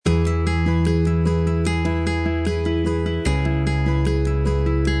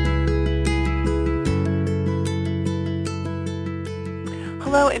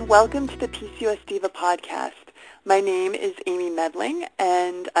Welcome to the PCOS Diva podcast. My name is Amy Medling,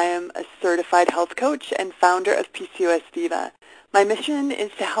 and I am a certified health coach and founder of PCOS Diva. My mission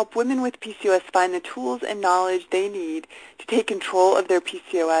is to help women with PCOS find the tools and knowledge they need to take control of their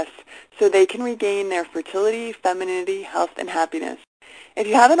PCOS so they can regain their fertility, femininity, health, and happiness. If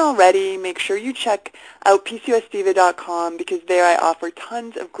you haven't already, make sure you check out PCOSdiva.com because there I offer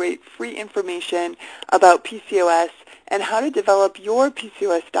tons of great free information about PCOS and how to develop your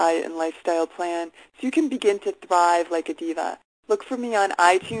PCOS diet and lifestyle plan so you can begin to thrive like a diva. Look for me on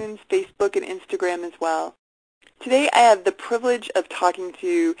iTunes, Facebook, and Instagram as well. Today I have the privilege of talking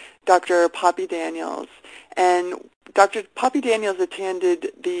to Dr. Poppy Daniels, and Dr. Poppy Daniels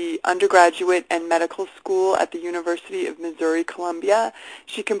attended the undergraduate and medical school at the University of Missouri-Columbia.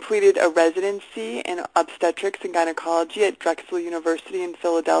 She completed a residency in obstetrics and gynecology at Drexel University in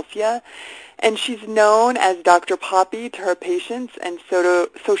Philadelphia, and she's known as Dr. Poppy to her patients and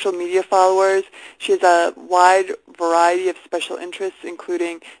social media followers. She has a wide variety of special interests,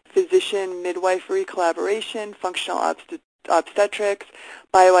 including physician-midwifery collaboration, functional obstetrics,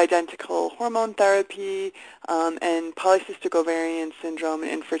 bioidentical hormone therapy, and polycystic ovarian syndrome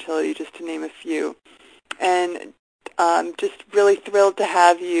and infertility, just to name a few. And I'm just really thrilled to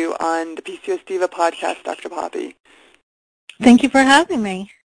have you on the PCOS Diva podcast, Dr. Poppy. Thank you for having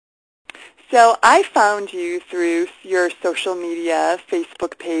me. So I found you through your social media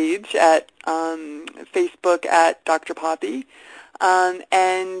Facebook page at Facebook at Dr. Poppy.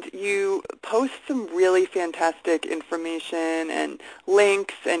 And you post some really fantastic information and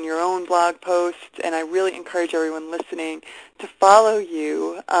links and your own blog posts, and I really encourage everyone listening to follow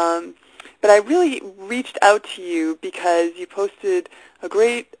you. But I really reached out to you because you posted a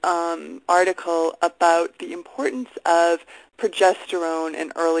great article about the importance of progesterone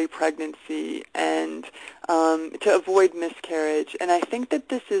in early pregnancy and to avoid miscarriage. And I think that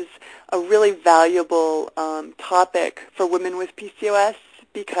this is a really valuable topic for women with PCOS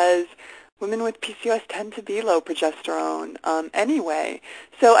because women with PCOS tend to be low progesterone anyway.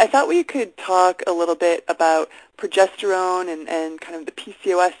 So I thought we could talk a little bit about progesterone and kind of the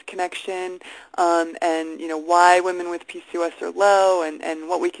PCOS connection and, you know, why women with PCOS are low and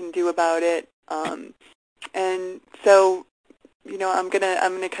what we can do about it. And so, you know, I'm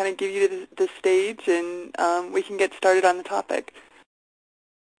gonna kind of give you the stage, and we can get started on the topic.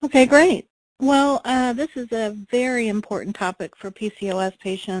 Okay, great. Well, this is a very important topic for PCOS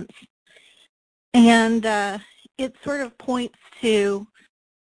patients, and it sort of points to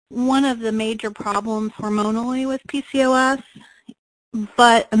one of the major problems hormonally with PCOS,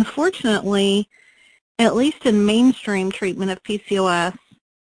 but unfortunately, at least in mainstream treatment of PCOS,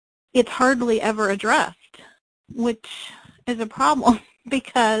 it's hardly ever addressed, which is a problem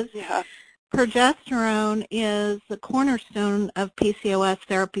because progesterone is the cornerstone of PCOS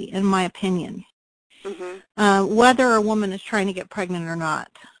therapy, in my opinion, whether a woman is trying to get pregnant or not.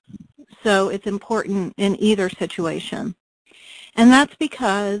 So it's important in either situation. And that's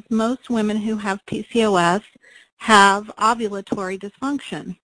because most women who have PCOS have ovulatory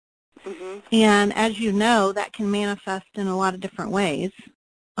dysfunction. And as you know, that can manifest in a lot of different ways.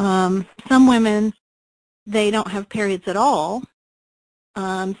 Some women, they don't have periods at all.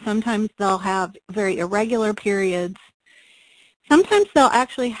 Sometimes they'll have very irregular periods. Sometimes they'll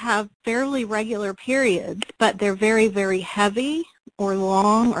actually have fairly regular periods, but they're very, very heavy or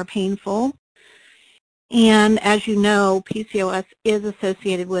long or painful. And as you know, PCOS is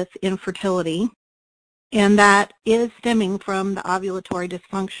associated with infertility, and that is stemming from the ovulatory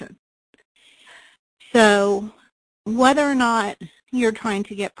dysfunction. So whether or not you're trying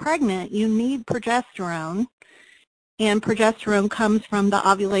to get pregnant, you need progesterone, and progesterone comes from the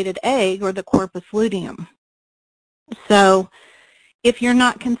ovulated egg or the corpus luteum. So if you're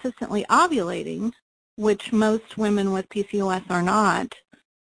not consistently ovulating, which most women with PCOS are not,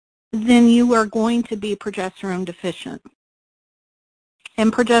 then you are going to be progesterone deficient.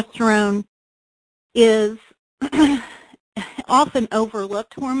 And progesterone is often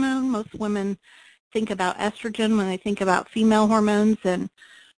overlooked hormone. Most women think about estrogen when they think about female hormones, and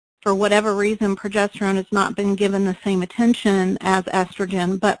for whatever reason, progesterone has not been given the same attention as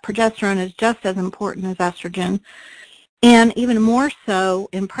estrogen, but progesterone is just as important as estrogen, and even more so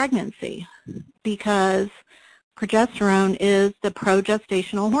in pregnancy, because progesterone is the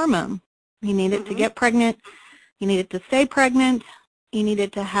progestational hormone. You need it to get pregnant, you need it to stay pregnant, you need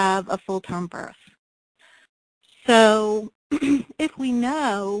it to have a full-term birth. So if we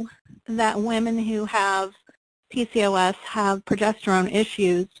know that women who have PCOS have progesterone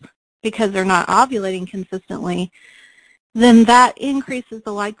issues because they're not ovulating consistently, then that increases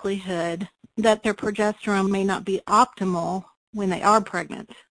the likelihood that their progesterone may not be optimal when they are pregnant.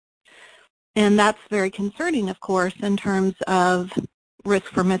 And that's very concerning, of course, in terms of risk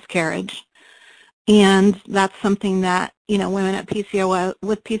for miscarriage. And that's something that, women at PCOS,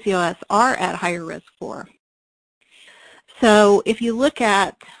 with PCOS are at higher risk for. So if you look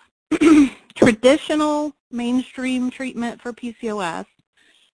at traditional mainstream treatment for PCOS,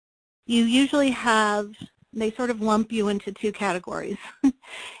 you usually they sort of lump you into two categories,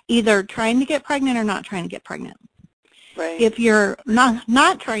 either trying to get pregnant or not trying to get pregnant. Right. If you're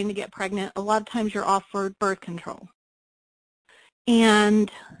not trying to get pregnant, a lot of times you're offered birth control.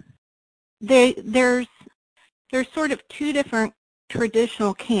 And there's sort of two different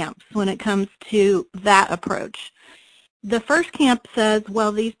traditional camps when it comes to that approach. The first camp says,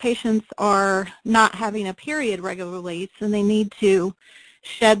 well, these patients are not having a period regularly, so they need to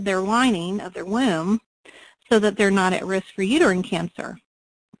shed their lining of their womb so that they're not at risk for uterine cancer.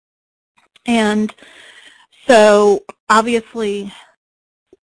 And so obviously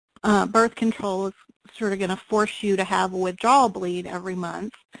birth control is sort of going to force you to have a withdrawal bleed every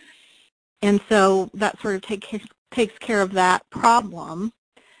month. And so that sort of takes care of that problem.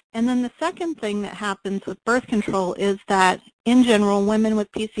 And then the second thing that happens with birth control is that, in general, women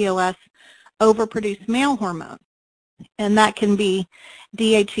with PCOS overproduce male hormone. And that can be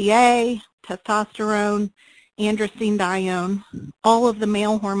DHEA, testosterone, androstenedione, all of the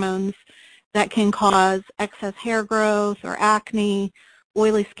male hormones that can cause excess hair growth or acne,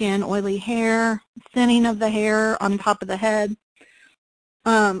 oily skin, oily hair, thinning of the hair on top of the head.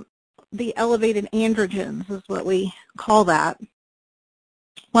 The elevated androgens is what we call that.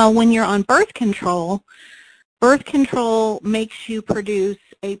 Well, when you're on birth control makes you produce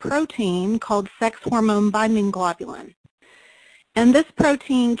a protein called sex hormone binding globulin. And this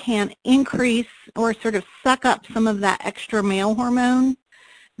protein can increase or sort of suck up some of that extra male hormone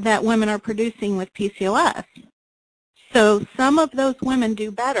that women are producing with PCOS. So some of those women do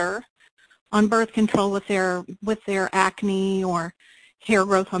better on birth control with their acne or hair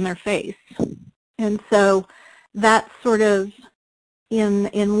growth on their face. And so that sort of,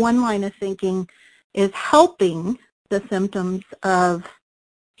 in one line of thinking, is helping the symptoms of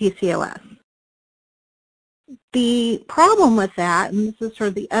PCOS. The problem with that, and this is sort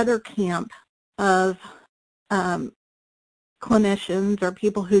of the other camp of clinicians or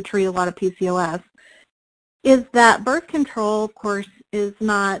people who treat a lot of PCOS, is that birth control, of course, there's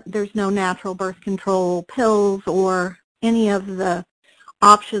no natural birth control pills or any of the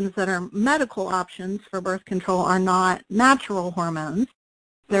options that are medical options for birth control are not natural hormones.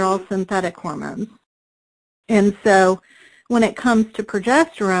 They're all synthetic hormones. And so when it comes to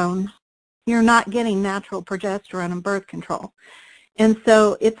progesterone, you're not getting natural progesterone in birth control. And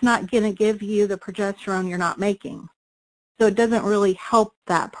so it's not going to give you the progesterone you're not making. So it doesn't really help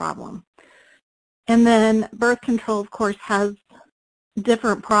that problem. And then birth control, of course, has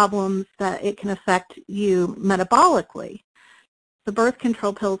different problems that it can affect you metabolically. The birth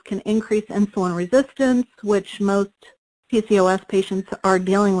control pills can increase insulin resistance, which most PCOS patients are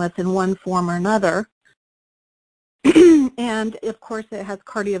dealing with in one form or another. And, of course, it has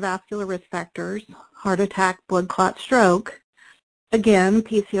cardiovascular risk factors, heart attack, blood clot, stroke. Again,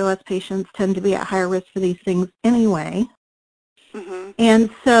 PCOS patients tend to be at higher risk for these things anyway. Mm-hmm. And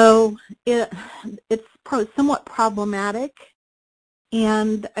so it's somewhat problematic.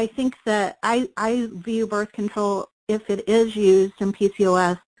 And I think that I view birth control, if it is used in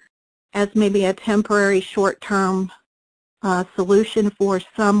PCOS, as maybe a temporary short-term solution for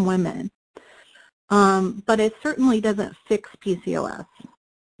some women. But it certainly doesn't fix PCOS.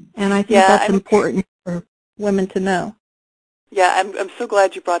 And I think that's important for women to know. Yeah, I'm so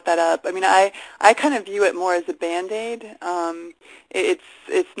glad you brought that up. I mean, I kind of view it more as a Band-Aid.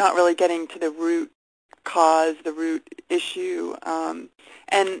 It's not really getting to the root cause, the root issue.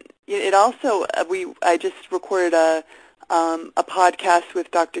 And it also, I just recorded a podcast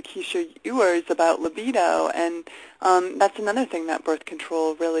with Dr. Keisha Ewers about libido, and that's another thing that birth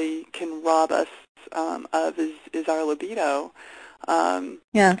control really can rob us of is our libido.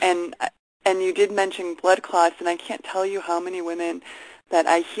 Yeah. And you did mention blood clots, and I can't tell you how many women that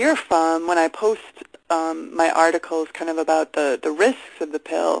I hear from when I post my articles kind of about the risks of the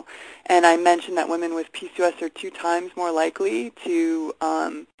pill, and I mention that women with PCOS are 2 times more likely to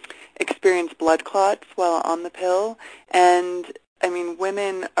experience blood clots while on the pill. And I mean,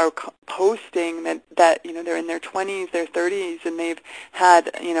 women are posting that they're in their 20s, their 30s, and they've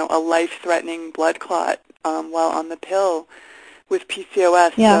had a life-threatening blood clot while on the pill with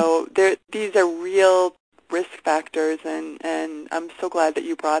PCOS. Yeah. So these are real risk factors, and I'm so glad that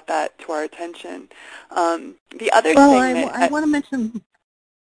you brought that to our attention. The other thing I want to mention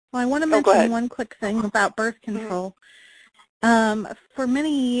one quick thing about birth control. For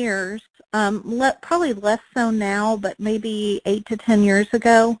many years, probably less so now, but maybe 8 to 10 years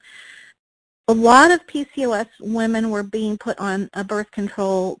ago, a lot of PCOS women were being put on a birth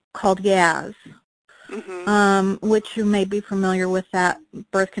control called Yaz, which you may be familiar with that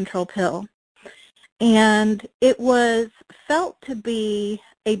birth control pill. And it was felt to be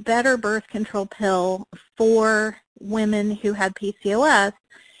a better birth control pill for women who had PCOS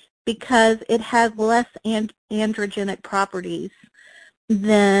because it has less androgenic properties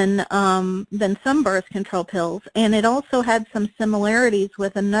than some birth control pills, and it also had some similarities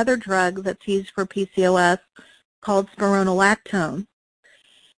with another drug that's used for PCOS called spironolactone.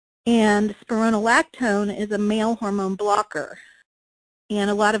 And spironolactone is a male hormone blocker, and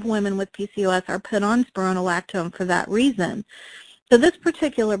a lot of women with PCOS are put on spironolactone for that reason. So this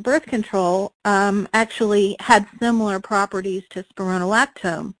particular birth control actually had similar properties to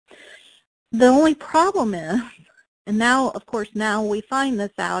spironolactone. The only problem is, and now, of course, now we find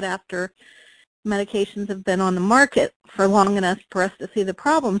this out after medications have been on the market for long enough for us to see the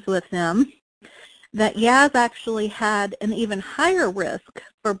problems with them, that Yaz actually had an even higher risk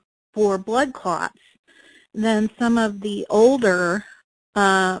for blood clots than some of the older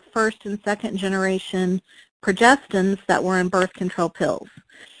first and second generation progestins that were in birth control pills.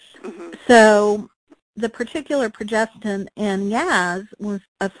 So the particular progestin in Yaz was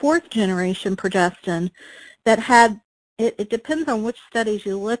a fourth generation progestin that had, it depends on which studies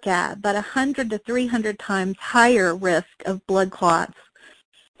you look at, but 100 to 300 times higher risk of blood clots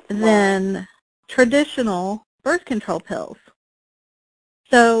than traditional birth control pills.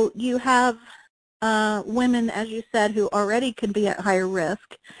 So you have women, as you said, who already could be at higher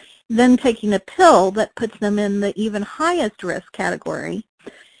risk, then taking a pill that puts them in the even highest risk category.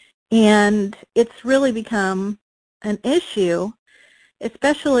 And it's really become an issue,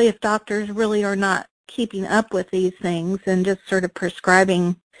 especially if doctors really are not keeping up with these things and just sort of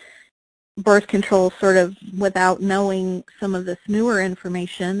prescribing birth control sort of without knowing some of this newer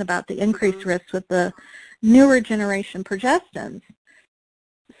information about the increased risk with the newer generation progestins.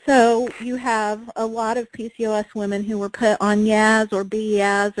 So you have a lot of PCOS women who were put on Yaz or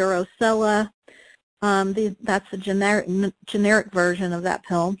B-Yaz or Ocella. That's a generic version of that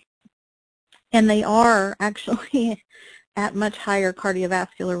pill. And they are actually at much higher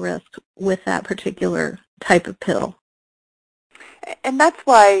cardiovascular risk with that particular type of pill. And that's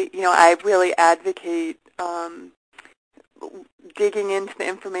why, I really advocate digging into the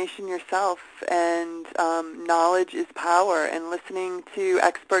information yourself, and knowledge is power, and listening to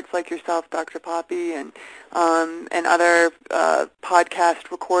experts like yourself, Dr. Poppy, and other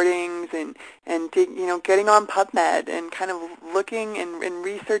podcast recordings, and getting on PubMed and kind of looking and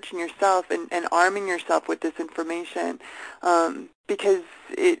researching yourself and arming yourself with this information, because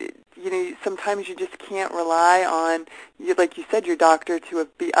sometimes you just can't rely on, like you said, your doctor to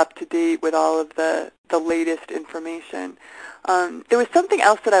be up to date with all of the latest information. There was something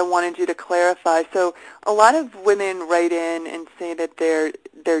else that I wanted you to clarify. So a lot of women write in and say that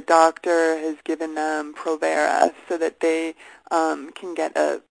their doctor has given them Provera so that they can get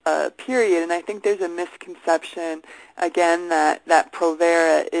a period, and I think there's a misconception, again, that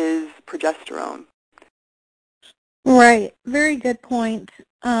Provera is progesterone. Right. Very good point.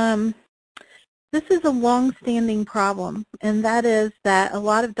 This is a long-standing problem, and that is that a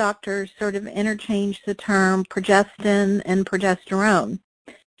lot of doctors sort of interchange the term progestin and progesterone,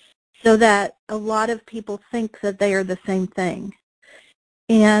 so that a lot of people think that they are the same thing,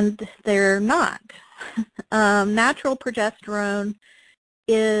 and they're not. Natural progesterone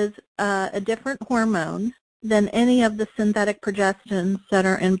is a different hormone than any of the synthetic progestins that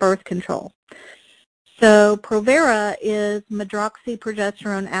are in birth control. So Provera is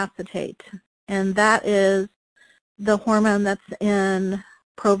medroxyprogesterone acetate, and that is the hormone that's in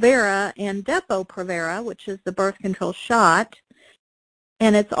Provera and Depo-Provera, which is the birth control shot,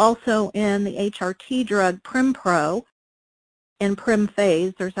 and it's also in the HRT drug Primpro and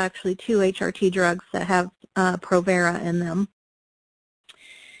Primphase. There's actually 2 HRT drugs that have Provera in them.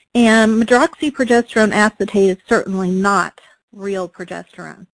 And medroxyprogesterone acetate is certainly not real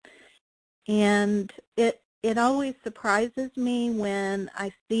progesterone. And it always surprises me when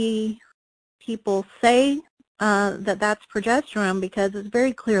I see people say that that's progesterone, because it's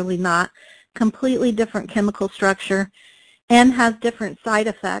very clearly not. Completely different chemical structure and has different side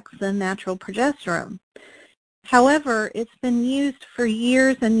effects than natural progesterone. However, it's been used for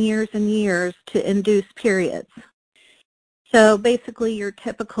years and years and years to induce periods. So basically your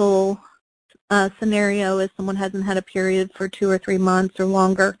typical scenario is someone hasn't had a period for 2 or 3 months or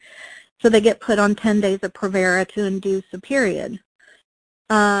longer, so they get put on 10 days of Provera to induce a period.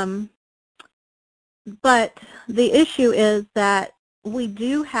 But the issue is that we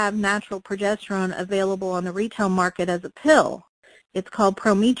do have natural progesterone available on the retail market as a pill. It's called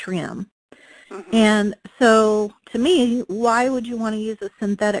Prometrium. Mm-hmm. And so, to me, why would you want to use a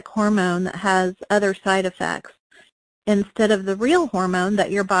synthetic hormone that has other side effects instead of the real hormone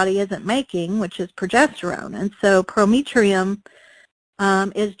that your body isn't making, which is progesterone? And so Prometrium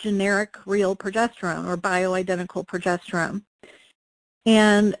is generic real progesterone or bioidentical progesterone.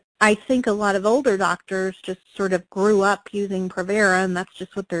 And I think a lot of older doctors just sort of grew up using Provera, and that's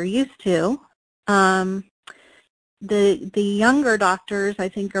just what they're used to. The younger doctors, I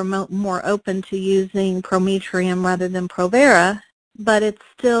think, are more open to using Prometrium rather than Provera, but it's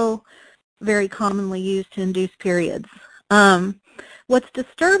still very commonly used to induce periods. What's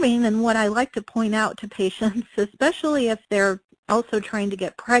disturbing, and what I like to point out to patients, especially if they're also trying to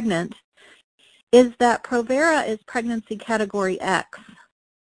get pregnant, is that Provera is pregnancy category X.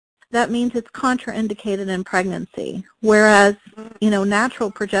 That means it's contraindicated in pregnancy, whereas,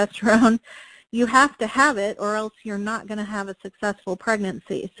 natural progesterone, you have to have it or else you're not going to have a successful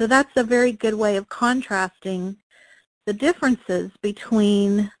pregnancy. So that's a very good way of contrasting the differences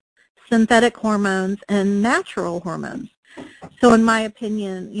between synthetic hormones and natural hormones. So in my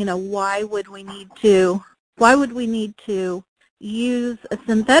opinion, why would we need to use a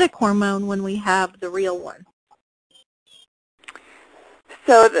synthetic hormone when we have the real one?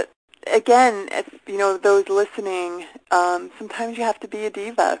 So again, if those listening, sometimes you have to be a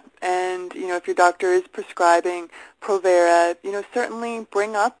diva, and if your doctor is prescribing Provera, certainly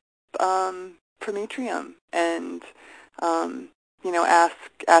bring up Prometrium and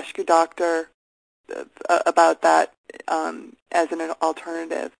ask your doctor about that as an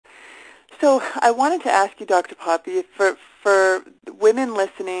alternative. So I wanted to ask you, Dr. Poppe, for women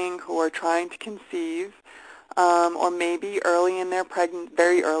listening who are trying to conceive, or maybe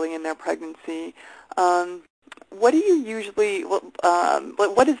very early in their pregnancy, what do you usually?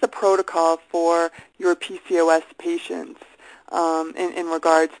 What is the protocol for your PCOS patients in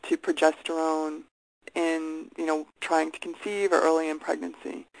regards to progesterone in trying to conceive or early in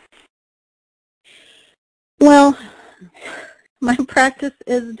pregnancy? Well, my practice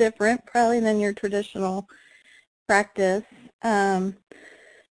is different probably than your traditional practice. All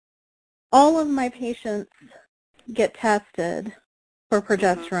of my patients get tested for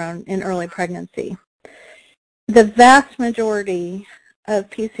progesterone in early pregnancy. The vast majority of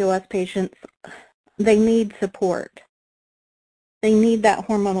PCOS patients, they need support. They need that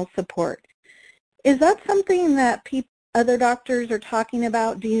hormonal support. Is that something that other doctors are talking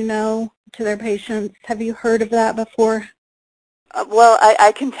about, do you know, to their patients? Have you heard of that before? Well,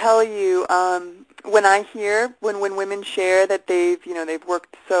 I can tell you, when women share that they've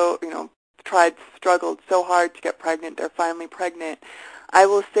worked struggled so hard to get pregnant, they're finally pregnant, I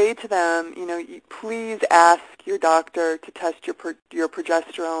will say to them, please ask your doctor to test your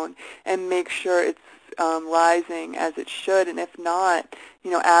progesterone and make sure it's rising as it should, and if not,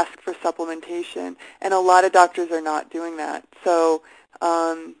 ask for supplementation. And a lot of doctors are not doing that. So,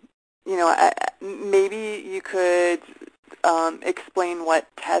 maybe you could explain what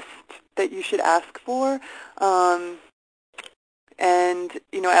test that you should ask for, and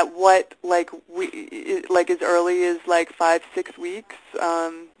at what as early as 5-6 weeks.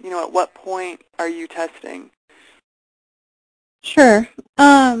 At what point are you testing? Sure.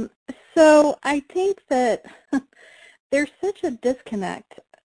 So I think that there's such a disconnect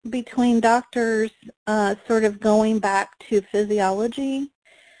between doctors sort of going back to physiology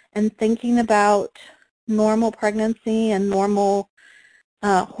and thinking about normal pregnancy and normal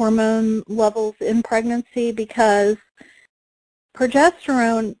hormone levels in pregnancy, because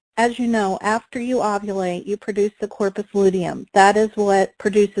progesterone, as you know, after you ovulate, you produce the corpus luteum. That is what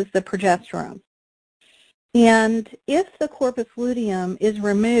produces the progesterone. And if the corpus luteum is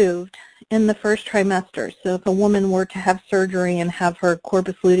removed in the first trimester, so if a woman were to have surgery and have her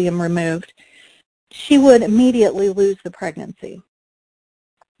corpus luteum removed, she would immediately lose the pregnancy.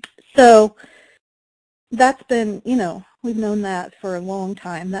 So that's been, we've known that for a long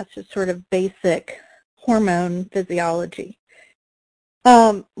time. That's just sort of basic hormone physiology.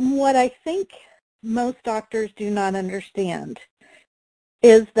 What I think most doctors do not understand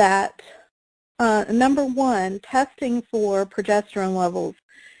is that, number one, testing for progesterone levels.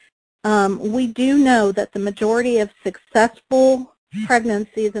 We do know that the majority of successful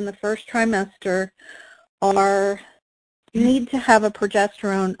pregnancies in the first trimester need to have a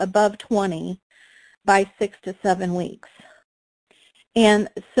progesterone above 20 by 6 to 7 weeks. And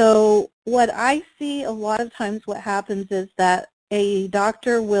so what I see a lot of times, what happens is that a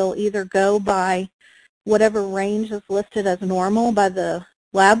doctor will either go by whatever range is listed as normal by the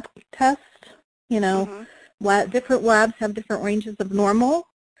lab test, Different labs have different ranges of normal.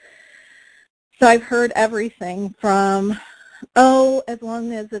 So I've heard everything from, as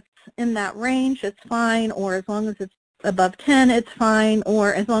long as it's in that range, it's fine, or as long as it's above 10, it's fine,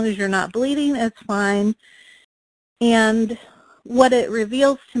 or as long as you're not bleeding, it's fine. And what it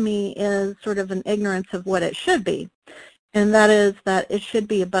reveals to me is sort of an ignorance of what it should be, and that is that it should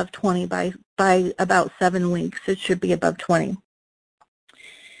be above 20 by about 7 weeks. It should be above 20.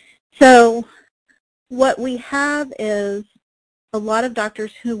 So what we have is a lot of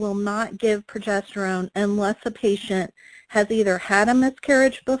doctors who will not give progesterone unless a patient has either had a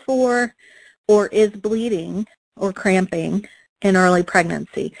miscarriage before or is bleeding or cramping in early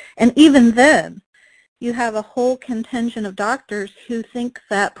pregnancy. And even then, you have a whole contingent of doctors who think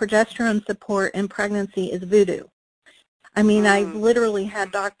that progesterone support in pregnancy is voodoo. I mean, I've literally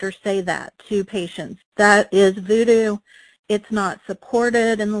had doctors say that to patients. That is voodoo. It's not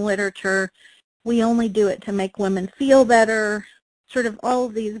supported in the literature. We only do it to make women feel better. Sort of all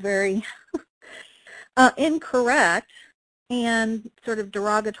of these very incorrect and sort of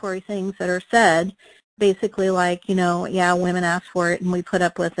derogatory things that are said, basically like, yeah, women ask for it and we put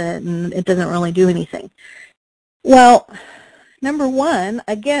up with it and it doesn't really do anything. Well, number one,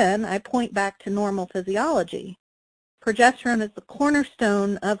 again, I point back to normal physiology. Progesterone is the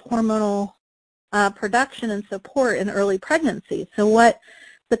cornerstone of hormonal production and support in early pregnancy. So what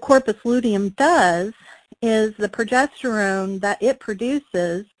the corpus luteum does is the progesterone that it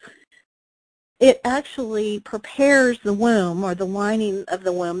produces, it actually prepares the womb or the lining of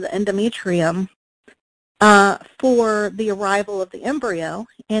the womb, the endometrium, for the arrival of the embryo,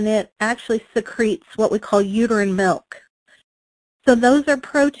 and it actually secretes what we call uterine milk. So those are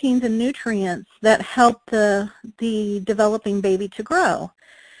proteins and nutrients that help the developing baby to grow.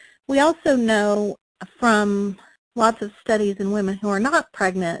 We also know from lots of studies in women who are not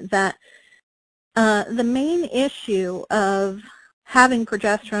pregnant that the main issue of having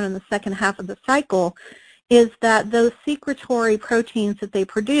progesterone in the second half of the cycle is that those secretory proteins that they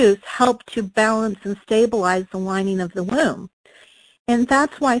produce help to balance and stabilize the lining of the womb. And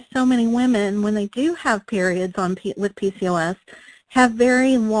that's why so many women, when they do have periods with PCOS, have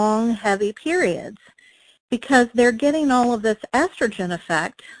very long, heavy periods because they're getting all of this estrogen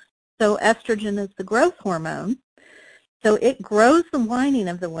effect. So estrogen is the growth hormone. So it grows the lining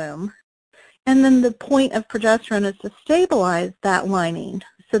of the womb. And then the point of progesterone is to stabilize that lining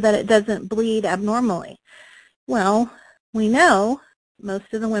so that it doesn't bleed abnormally. Well, we know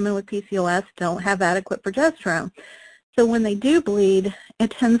most of the women with PCOS don't have adequate progesterone. So when they do bleed, it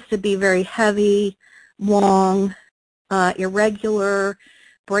tends to be very heavy, long, irregular,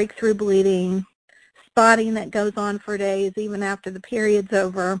 breakthrough bleeding, spotting that goes on for days even after the period's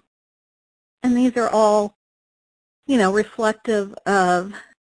over. And these are all, reflective of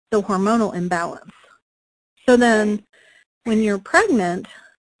the hormonal imbalance. So then when you're pregnant,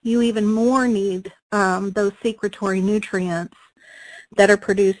 you even more need those secretory nutrients that are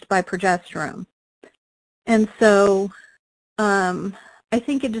produced by progesterone. And so I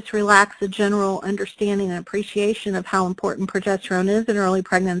think it just lacks a general understanding and appreciation of how important progesterone is in early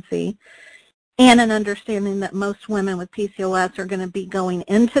pregnancy, and an understanding that most women with PCOS are going to be going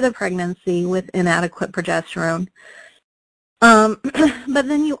into the pregnancy with inadequate progesterone. But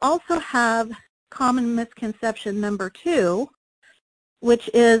then you also have common misconception number 2, which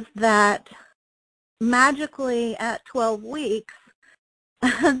is that magically at 12 weeks,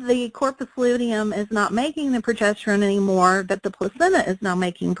 the corpus luteum is not making the progesterone anymore, that the placenta is now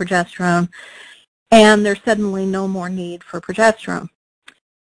making progesterone, and there's suddenly no more need for progesterone.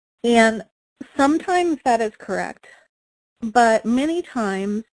 And sometimes that is correct, but many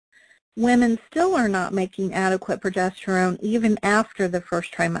times women still are not making adequate progesterone even after the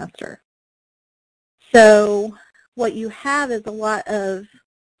first trimester. So what you have is a lot of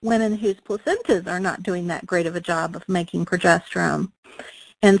women whose placentas are not doing that great of a job of making progesterone.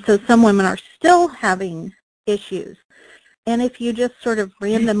 And so some women are still having issues. And if you just sort of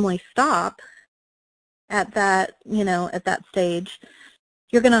randomly stop at that, at that stage,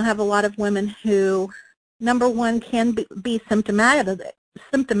 you're going to have a lot of women who, number one, can be symptomatic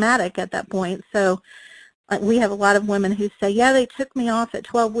at that point. So we have a lot of women who say, yeah, they took me off at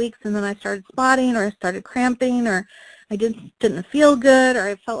 12 weeks and then I started spotting, or I started cramping, or I didn't feel good, or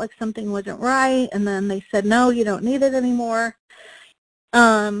I felt like something wasn't right, and then they said, no, you don't need it anymore.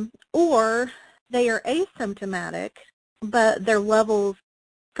 Or they are asymptomatic, but their levels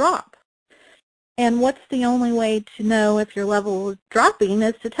drop. And what's the only way to know if your level is dropping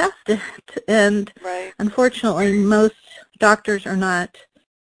is to test it. And unfortunately, most doctors are not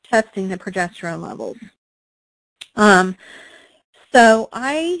testing the progesterone levels. So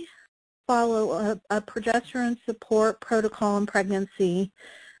I follow a progesterone support protocol in pregnancy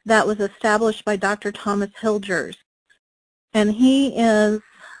that was established by Dr. Thomas Hilgers. And he is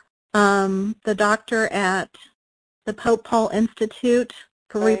the doctor at the Pope Paul Institute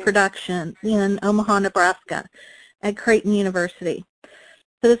for Reproduction in Omaha, Nebraska, at Creighton University.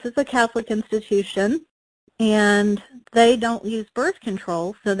 So this is a Catholic institution, and they don't use birth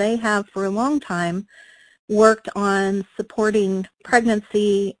control, so they have for a long time worked on supporting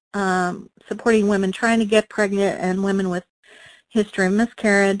pregnancy, supporting women trying to get pregnant and women with history of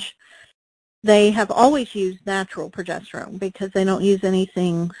miscarriage. They have always used natural progesterone because they don't use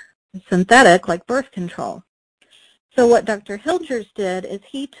anything synthetic like birth control. So what Dr. Hilgers did is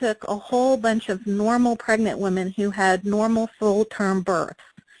he took a whole bunch of normal pregnant women who had normal full-term births,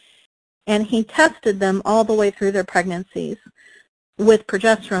 and he tested them all the way through their pregnancies with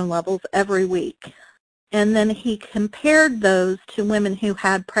progesterone levels every week. And then he compared those to women who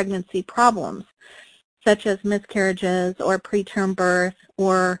had pregnancy problems, such as miscarriages or preterm birth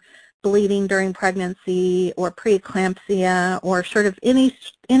or bleeding during pregnancy or preeclampsia or sort of any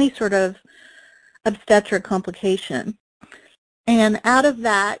sort of obstetric complication. And out of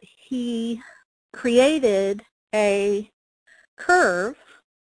that, he created a curve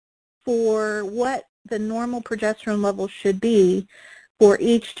for what the normal progesterone level should be for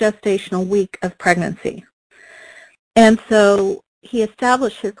each gestational week of pregnancy. And so he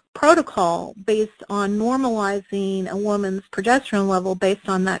established his protocol based on normalizing a woman's progesterone level based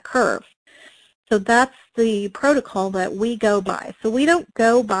on that curve. So that's the protocol that we go by. So we don't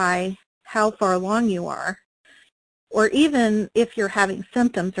go by how far along you are, or even if you're having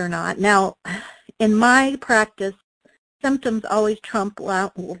symptoms or not. Now, in my practice, symptoms always trump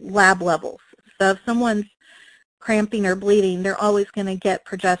lab levels. So if someone's cramping or bleeding, they're always going to get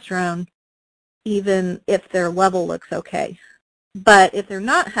progesterone even if their level looks okay. But if they're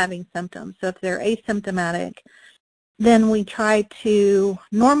not having symptoms, so if they're asymptomatic, then we try to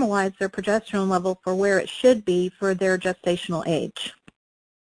normalize their progesterone level for where it should be for their gestational age.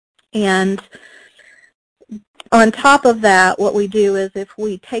 And on top of that, what we do is if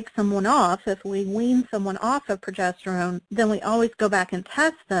we take someone off, if we wean someone off of progesterone, then we always go back and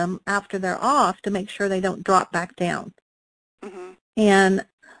test them after they're off to make sure they don't drop back down. Mm-hmm. And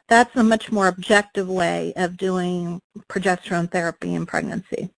that's a much more objective way of doing progesterone therapy in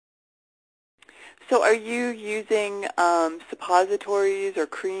pregnancy. So are you using suppositories or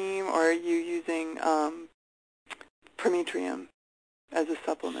cream, or are you using Prometrium as a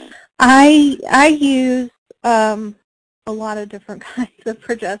supplement? I use a lot of different kinds of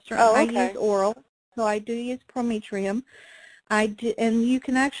progesterone. I use oral, so I do use Prometrium. And you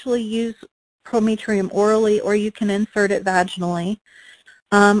can actually use Prometrium orally, or you can insert it vaginally.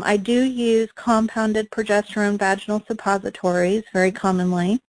 I do use compounded progesterone vaginal suppositories very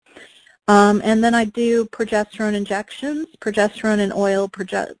commonly. And then I do progesterone injections, progesterone and oil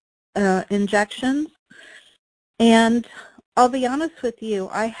injections. And I'll be honest with you,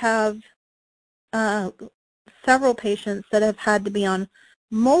 I have several patients that have had to be on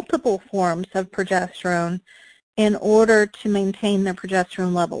multiple forms of progesterone in order to maintain their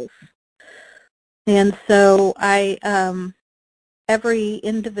progesterone levels. And so every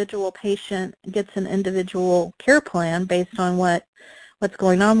individual patient gets an individual care plan based on what's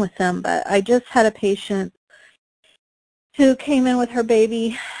going on with them. But I just had a patient who came in with her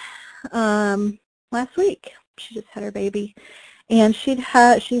baby last week. She just had her baby. And she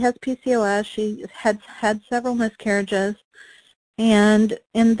has PCOS. She had several miscarriages. And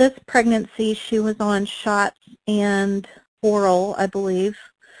in this pregnancy, she was on shots and oral, I believe.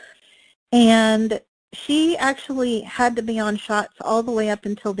 And she actually had to be on shots all the way up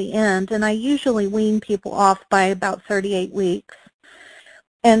until the end. And I usually wean people off by about 38 weeks.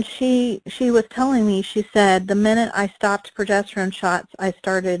 And she was telling me, she said, the minute I stopped progesterone shots, I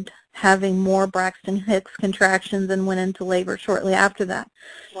started having more Braxton Hicks contractions and went into labor shortly after that.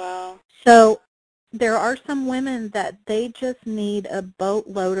 Wow. So there are some women that they just need a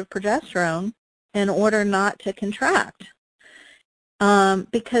boatload of progesterone in order not to contract.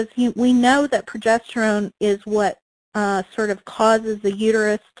 Because we know that progesterone is what sort of causes the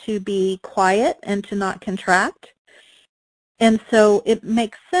uterus to be quiet and to not contract. And so it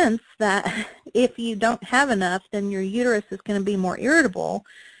makes sense that if you don't have enough, then your uterus is going to be more irritable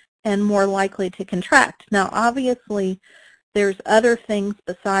and more likely to contract. Now, obviously, there's other things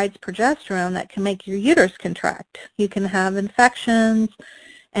besides progesterone that can make your uterus contract. You can have infections,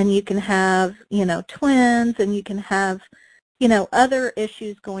 and you can have, twins, and you can have, other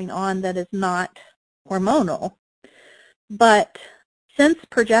issues going on that is not hormonal. But since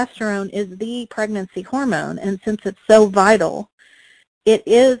progesterone is the pregnancy hormone, and since it's so vital, it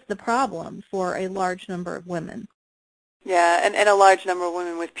is the problem for a large number of women. Yeah, and a large number of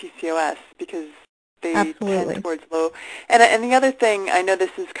women with PCOS because they Absolutely. tend towards low. And the other thing, I know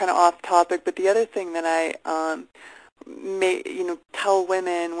this is kind of off topic, but the other thing that I tell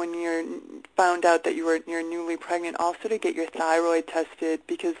women when you're found out that you're newly pregnant, also to get your thyroid tested,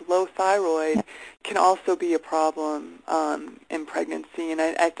 because low thyroid can also be a problem in pregnancy. And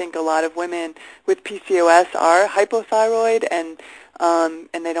I think a lot of women with PCOS are hypothyroid, and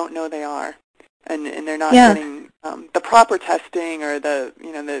they don't know they are, and they're not getting the proper testing, or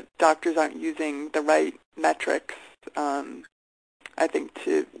the doctors aren't using the right metrics. I think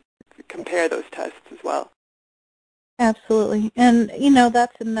to compare those tests as well. Absolutely. And,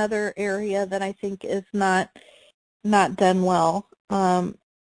 that's another area that I think is not done well.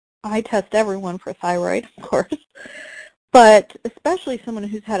 I test everyone for thyroid, of course, but especially someone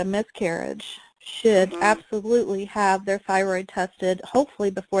who's had a miscarriage should absolutely have their thyroid tested,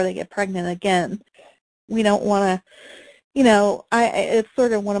 hopefully before they get pregnant again. We don't want to, it's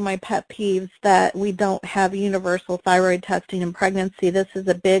sort of one of my pet peeves that we don't have universal thyroid testing in pregnancy. This is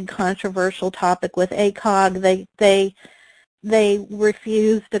a big controversial topic with ACOG. They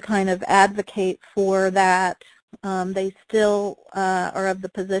refuse to kind of advocate for that. They still are of the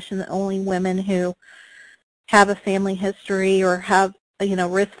position that only women who have a family history or have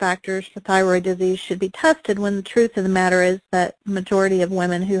risk factors for thyroid disease should be tested, when the truth of the matter is that the majority of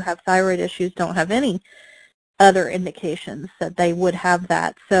women who have thyroid issues don't have any other indications that they would have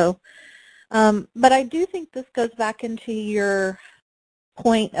that. So, but I do think this goes back into your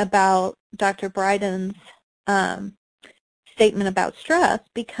point about Dr. Bryden's statement about stress,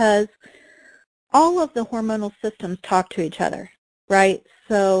 because all of the hormonal systems talk to each other, right?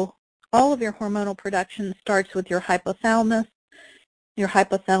 So all of your hormonal production starts with your hypothalamus. Your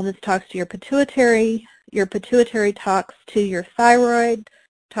hypothalamus talks to your pituitary talks to your thyroid,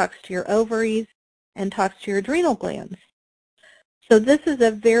 talks to your ovaries, and talks to your adrenal glands. So this is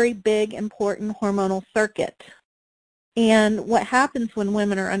a very big, important hormonal circuit. And what happens when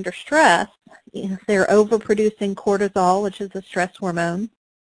women are under stress is they're overproducing cortisol, which is a stress hormone.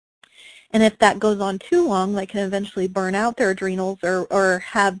 And if that goes on too long, they can eventually burn out their adrenals or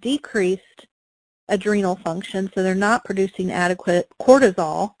have decreased adrenal function, so they're not producing adequate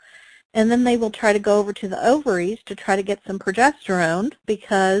cortisol. And then they will try to go over to the ovaries to try to get some progesterone,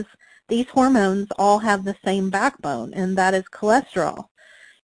 because these hormones all have the same backbone, and that is cholesterol.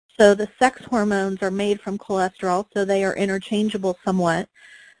 So the sex hormones are made from cholesterol, so they are interchangeable somewhat.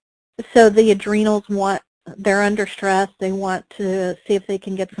 So the adrenals they're under stress, they want to see if they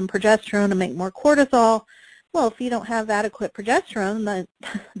can get some progesterone to make more cortisol. Well, if you don't have adequate progesterone, then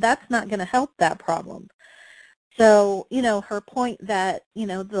that's not going to help that problem. So, her point that,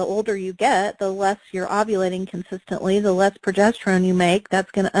 the older you get, the less you're ovulating consistently, the less progesterone you make,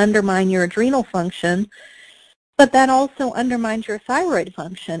 that's going to undermine your adrenal function, but that also undermines your thyroid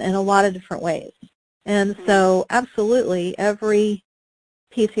function in a lot of different ways. And so, absolutely, every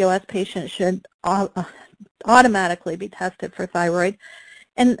PCOS patient should automatically be tested for thyroid.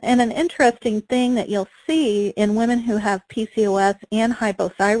 And an interesting thing that you'll see in women who have PCOS and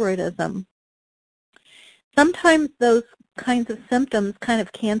hypothyroidism, sometimes those kinds of symptoms kind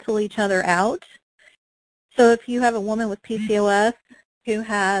of cancel each other out. So if you have a woman with PCOS who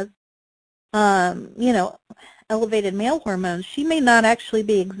has, elevated male hormones, she may not actually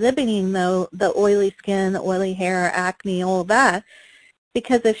be exhibiting the oily skin, the oily hair, acne, all of that,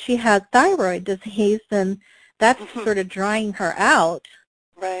 because if she has thyroid disease, then that's sort of drying her out.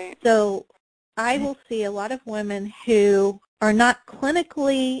 Right. So I will see a lot of women who are not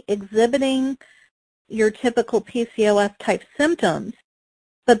clinically exhibiting your typical PCOS type symptoms,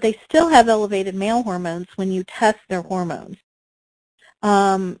 but they still have elevated male hormones when you test their hormones.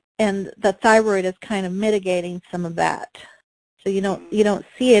 And the thyroid is kind of mitigating some of that. So you don't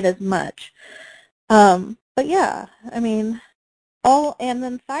see it as much. But yeah, I mean, and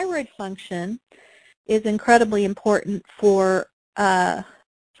then thyroid function is incredibly important for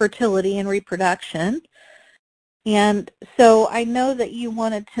fertility and reproduction. And so I know that you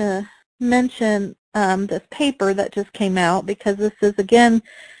wanted to mention this paper that just came out, because this is, again,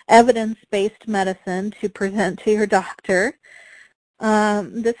 evidence-based medicine to present to your doctor.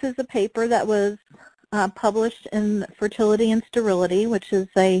 This is a paper that was published in Fertility and Sterility, which is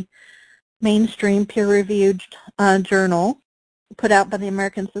a mainstream peer-reviewed journal put out by the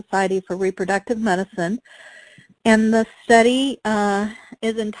American Society for Reproductive Medicine. And the study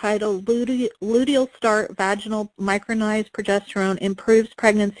is entitled Luteal Start Vaginal Micronized Progesterone Improves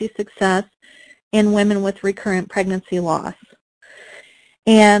Pregnancy Success in Women with Recurrent Pregnancy Loss.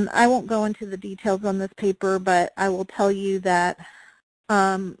 And I won't go into the details on this paper, but I will tell you that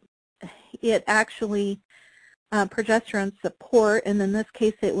it actually progesterone support, and in this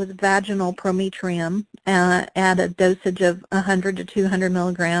case it was vaginal prometrium at a dosage of 100 to 200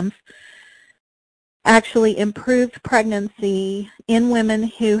 milligrams, actually improved pregnancy in women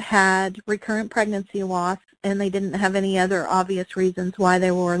who had recurrent pregnancy loss, and they didn't have any other obvious reasons why they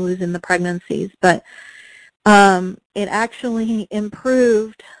were losing the pregnancies. But it actually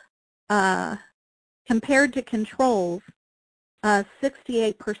improved, compared to controls,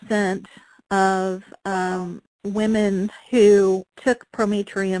 68% of women who took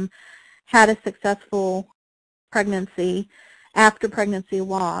Prometrium had a successful pregnancy after pregnancy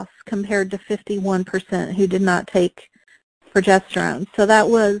loss, compared to 51% who did not take progesterone. So that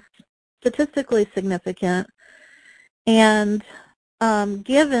was statistically significant. And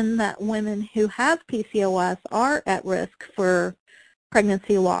given that women who have PCOS are at risk for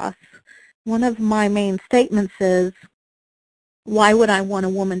pregnancy loss, one of my main statements is, why would I want a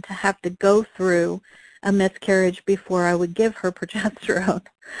woman to have to go through a miscarriage before I would give her progesterone?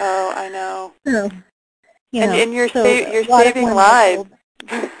 Oh, I know. So, and you're saving lives.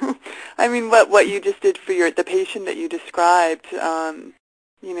 I mean, what you just did for the patient that you described,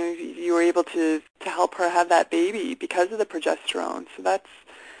 you were able to help her have that baby because of the progesterone. So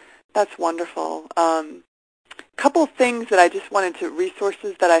that's wonderful. Couple things that I just wanted to,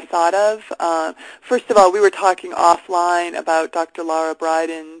 resources that I thought of. First of all, we were talking offline about Dr. Laura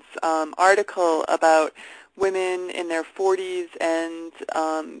Bryden's article about women in their 40s and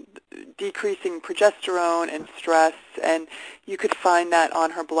decreasing progesterone and stress, and you could find that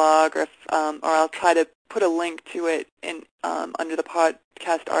on her blog, or I'll try to put a link to it in under the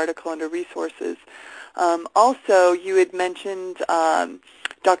podcast article under resources. Also, you had mentioned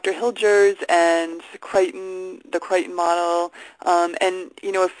Dr. Hilgers and the Crichton model, and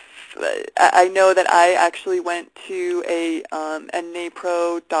if I know that I actually went to a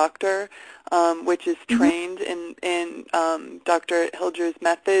NAPRO doctor, which is trained in Dr. Hilgers'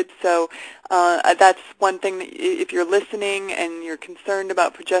 method. So that's one thing that if you're listening and you're concerned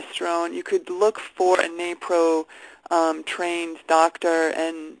about progesterone, you could look for a NAPRO trained doctor,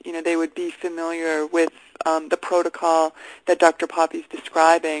 and they would be familiar with the protocol that Dr. Poppy's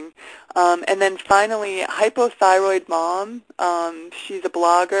describing. And then finally, Hypothyroid Mom. She's a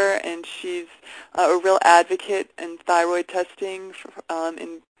blogger, and she's a real advocate in thyroid testing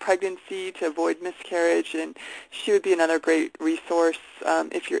in pregnancy to avoid miscarriage, and she would be another great resource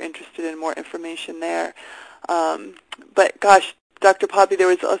if you're interested in more information there. But gosh, Dr. Poppy, there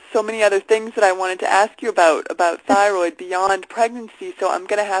was so many other things that I wanted to ask you about thyroid beyond pregnancy, so I'm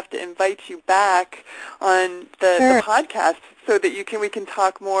going to have to invite you back on the podcast so that we can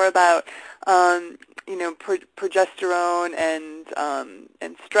talk more about progesterone and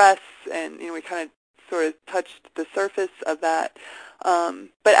stress, and we kind of sort of touched the surface of that.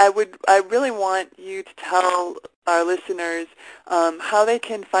 But I really want you to tell our listeners how they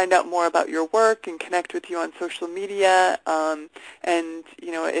can find out more about your work and connect with you on social media, and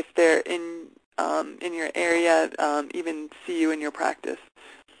if they're in your area, even see you in your practice.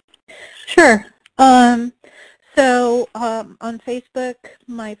 Sure. So on Facebook,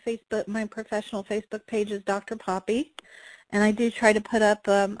 my professional Facebook page is Dr. Poppy. And I do try to put up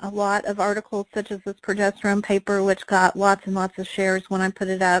a lot of articles, such as this progesterone paper, which got lots and lots of shares when I put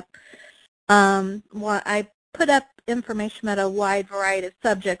it up. I put up information about a wide variety of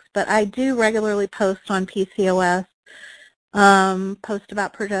subjects, but I do regularly post on PCOS, post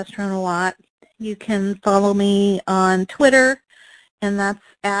about progesterone a lot. You can follow me on Twitter, and that's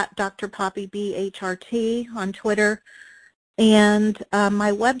at Dr. Poppy BHRT on Twitter. And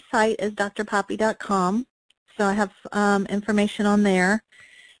my website is drpoppy.com. So I have information on there.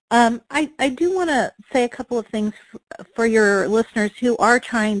 I do want to say a couple of things for your listeners who are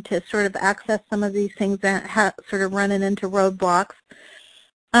trying to sort of access some of these things that sort of running into roadblocks.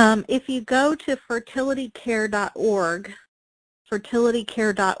 If you go to fertilitycare.org,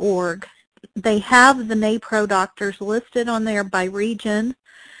 they have the NAPRO doctors listed on there by region.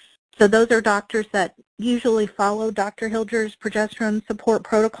 So those are doctors that usually follow Dr. Hilgers' progesterone support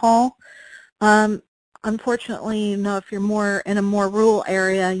protocol. Unfortunately, if you're more in a more rural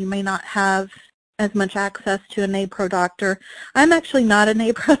area, you may not have as much access to a NAPRO doctor. I'm actually not a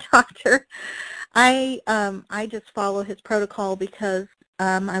NAPRO doctor. I just follow his protocol because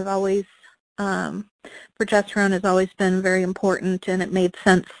I've always progesterone has always been very important, and it made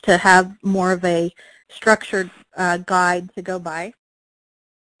sense to have more of a structured guide to go by.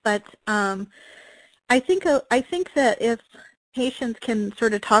 But I think that if patients can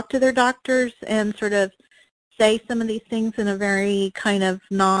sort of talk to their doctors and sort of say some of these things in a very kind of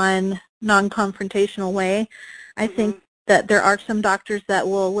non-confrontational way, I think that there are some doctors that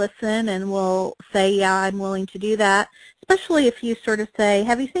will listen and will say, yeah, I'm willing to do that, especially if you sort of say,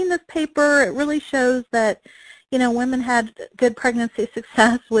 have you seen this paper? It really shows that, women had good pregnancy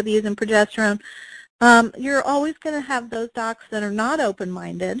success with using progesterone. You're always going to have those docs that are not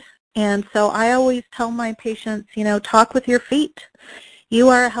open-minded. And so I always tell my patients, talk with your feet. You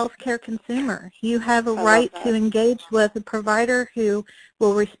are a healthcare consumer. You have a right to engage with a provider who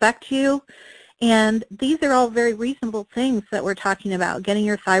will respect you. And these are all very reasonable things that we're talking about. Getting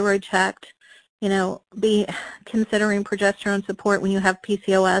your thyroid checked, be considering progesterone support when you have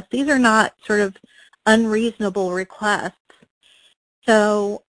PCOS. These are not sort of unreasonable requests.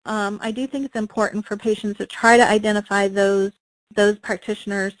 So I do think it's important for patients to try to identify those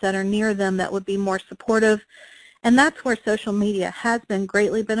practitioners that are near them that would be more supportive. And that's where social media has been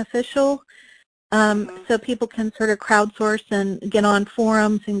greatly beneficial. So people can sort of crowdsource and get on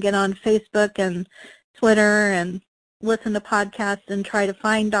forums and get on Facebook and Twitter and listen to podcasts and try to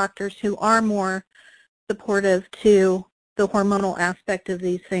find doctors who are more supportive to the hormonal aspect of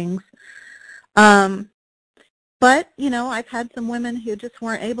these things. But, I've had some women who just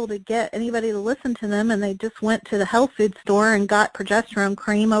weren't able to get anybody to listen to them, and they just went to the health food store and got progesterone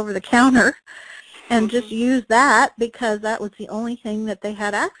cream over the counter and just used that because that was the only thing that they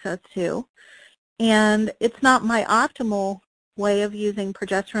had access to. And it's not my optimal way of using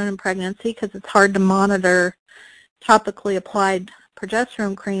progesterone in pregnancy because it's hard to monitor topically applied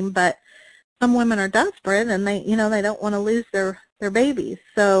progesterone cream, but some women are desperate and they don't want to lose their babies.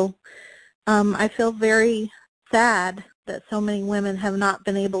 So I feel very sad that so many women have not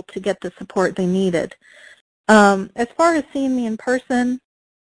been able to get the support they needed. As far as seeing me in person,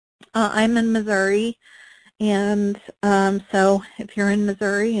 I'm in Missouri, and so if you're in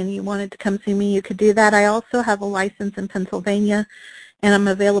Missouri and you wanted to come see me, you could do that. I also have a license in Pennsylvania, and I'm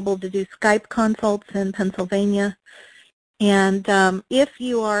available to do Skype consults in Pennsylvania. And if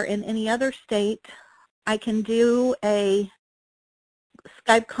you are in any other state, I can do a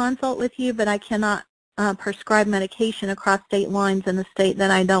Skype consult with you, but I cannot prescribe medication across state lines in the state that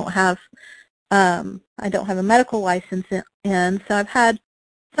I don't have a medical license in. So I've had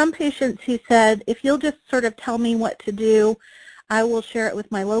some patients who said, if you'll just sort of tell me what to do, I will share it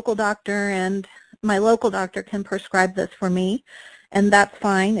with my local doctor, and my local doctor can prescribe this for me. And that's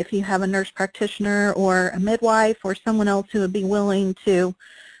fine if you have a nurse practitioner or a midwife or someone else who would be willing to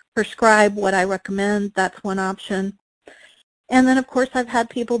prescribe what I recommend. That's one option. And then, of course, I've had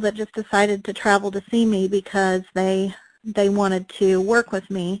people that just decided to travel to see me because they wanted to work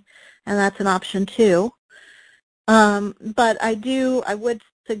with me, and that's an option too. But I would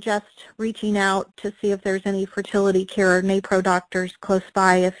suggest reaching out to see if there's any fertility care or NAPRO doctors close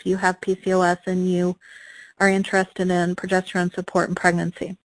by if you have PCOS and you are interested in progesterone support in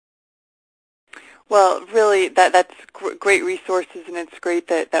pregnancy. Well, really, that's great resources, and it's great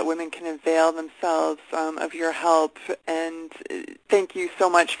that women can avail themselves of your help. And thank you so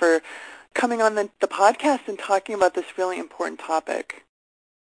much for coming on the podcast and talking about this really important topic.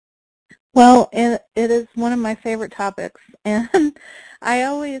 Well, it is one of my favorite topics, and I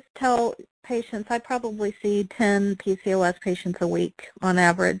always tell patients, I probably see 10 PCOS patients a week on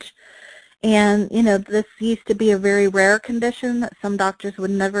average. And, this used to be a very rare condition that some doctors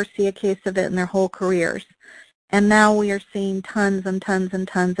would never see a case of it in their whole careers. And now we are seeing tons and tons and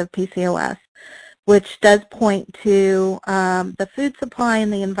tons of PCOS, which does point to the food supply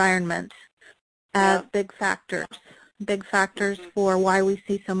and the environment as big factors for why we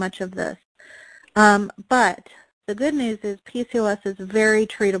see so much of this. But the good news is PCOS is very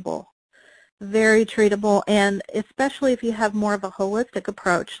treatable, and especially if you have more of a holistic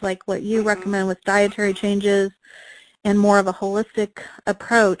approach, like what you recommend with dietary changes and more of a holistic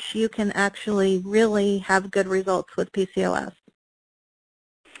approach, you can actually really have good results with PCOS.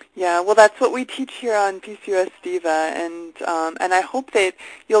 Yeah, well, that's what we teach here on PCOS Diva, and I hope that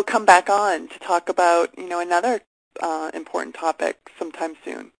you'll come back on to talk about, another important topic sometime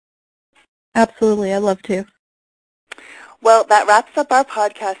soon. Absolutely, I'd love to. Well, that wraps up our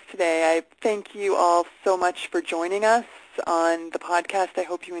podcast today. I thank you all so much for joining us on the podcast. I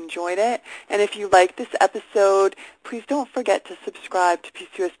hope you enjoyed it. And if you like this episode, please don't forget to subscribe to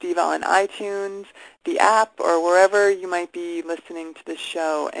PCOS Diva on iTunes, the app, or wherever you might be listening to this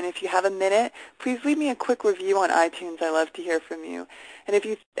show. And if you have a minute, please leave me a quick review on iTunes. I love to hear from you. And if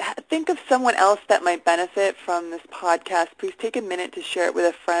you think of someone else that might benefit from this podcast, please take a minute to share it with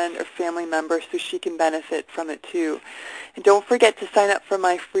a friend or family member so she can benefit from it too. And don't forget to sign up for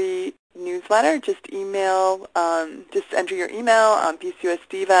my free newsletter. Just enter your email on PCOS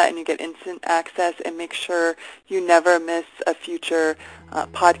Diva and you get instant access, and make sure you never miss a future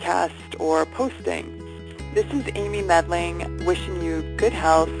podcast or posting. This is Amy Medling wishing you good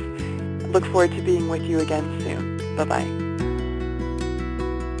health. Look forward to being with you again soon. Bye-bye.